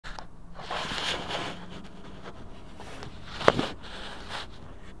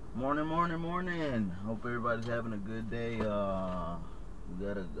Morning. Hope everybody's having a good day. We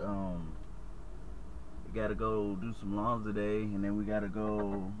gotta go do some lawns today, and then I gotta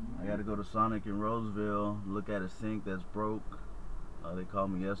go to Sonic in Roseville, look at a sink that's broke. They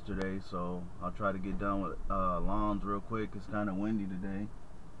called me yesterday, so I'll try to get done with lawns real quick. It's kind of windy today,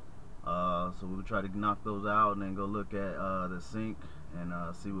 so we'll try to knock those out and then go look at the sink and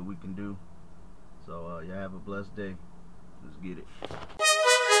see what we can do. So y'all have a blessed day. Let's get it.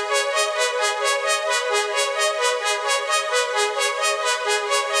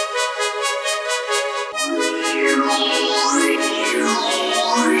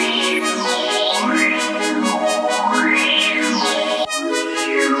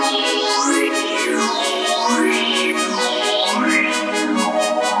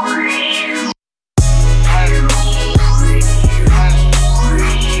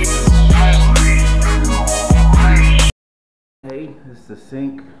 Hey, it's the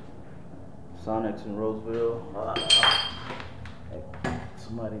sink, Sonic's in Roseville.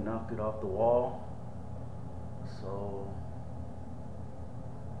 Somebody knocked it off the wall, so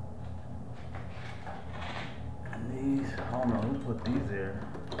and these, I don't know who put these there.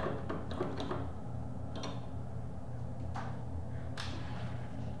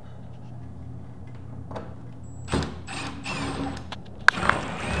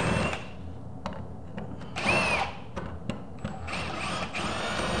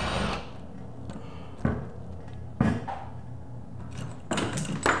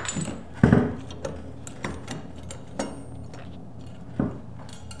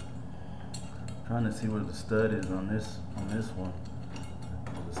 Trying to see where the stud is on this one.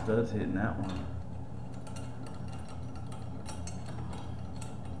 The stud's hitting that one.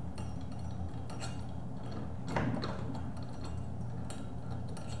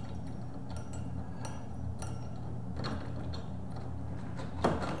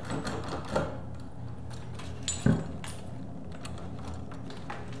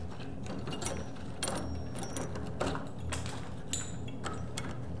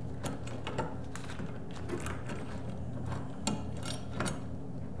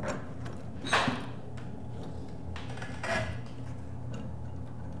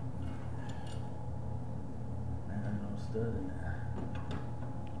 Stud in there.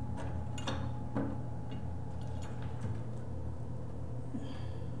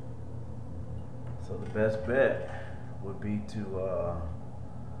 So the best bet would be to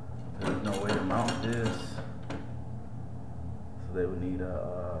there's no way to mount this, so they would need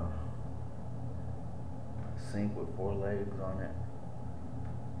a sink with 4 legs on it.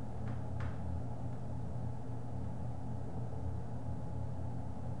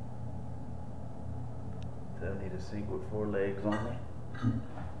 They'll need a sink with 4 legs on it.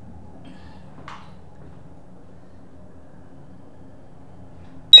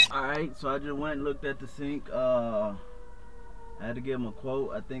 Alright, so I just went and looked at the sink. I had to give them a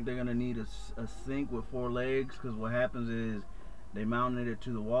quote. I think they're going to need a sink with 4 legs, because what happens is they mounted it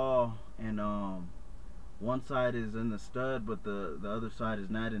to the wall, and one side is in the stud, but the other side is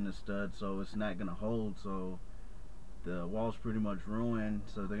not in the stud, so it's not going to hold. So the wall's pretty much ruined,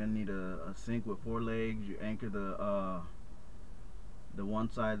 so they're gonna need a sink with 4 legs. You anchor the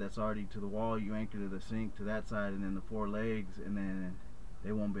one side that's already to the wall, you anchor the sink to that side, and then the 4 legs, and then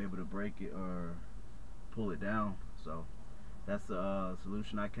they won't be able to break it or pull it down. So that's the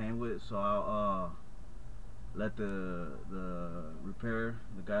solution I came with. So I'll let the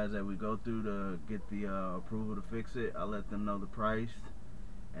guys that we go through to get the approval to fix it, I'll let them know the price,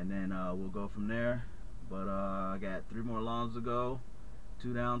 and then we'll go from there. But I got 3 more lawns to go,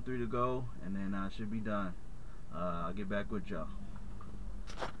 2 down, 3 to go, and then I should be done. I'll get back with y'all.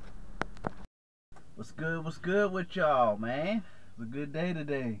 What's good with y'all, man? It's a good day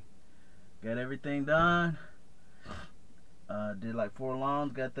today. Got everything done. Did like 4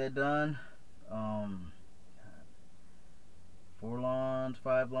 lawns, got that done. 4 lawns,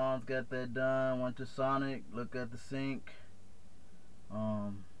 5 lawns, got that done. Went to Sonic, looked at the sink.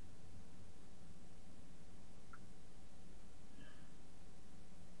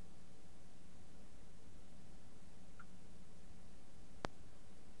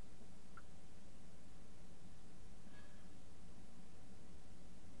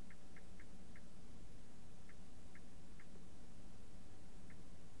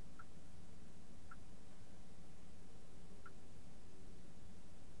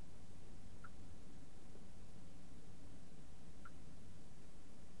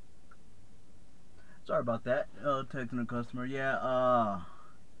 Sorry about that. Texting a customer. Yeah,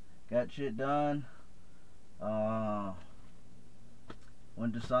 got shit done. Went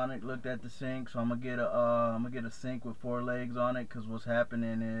went to Sonic, looked at the sink. So I'm gonna get a sink with 4 legs on it, cause what's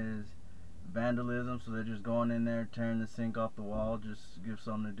happening is vandalism. So they're just going in there, tearing the sink off the wall, just to give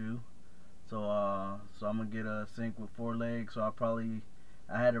something to do. So so I'm gonna get a sink with 4 legs. So I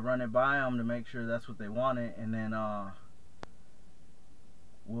had to run it by them to make sure that's what they wanted, and then I'll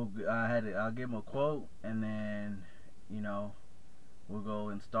give them a quote, and then we'll go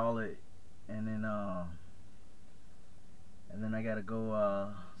install it, and then I gotta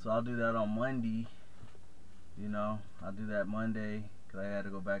go. So I'll do that on Monday. I'll do that Monday because I had to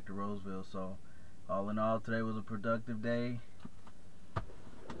go back to Roseville. So all in all, today was a productive day.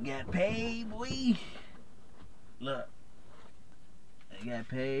 Got paid, boy. Look, I got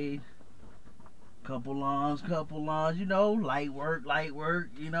paid. Couple lawns, light work,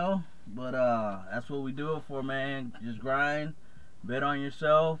 But that's what we do it for, man. Just grind, bet on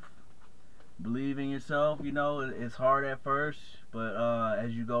yourself, believe in yourself. It's hard at first, but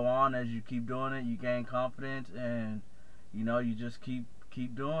as you go on, as you keep doing it, you gain confidence, and you just keep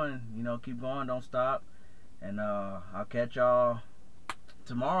doing, keep going, don't stop. And I'll catch y'all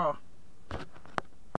tomorrow.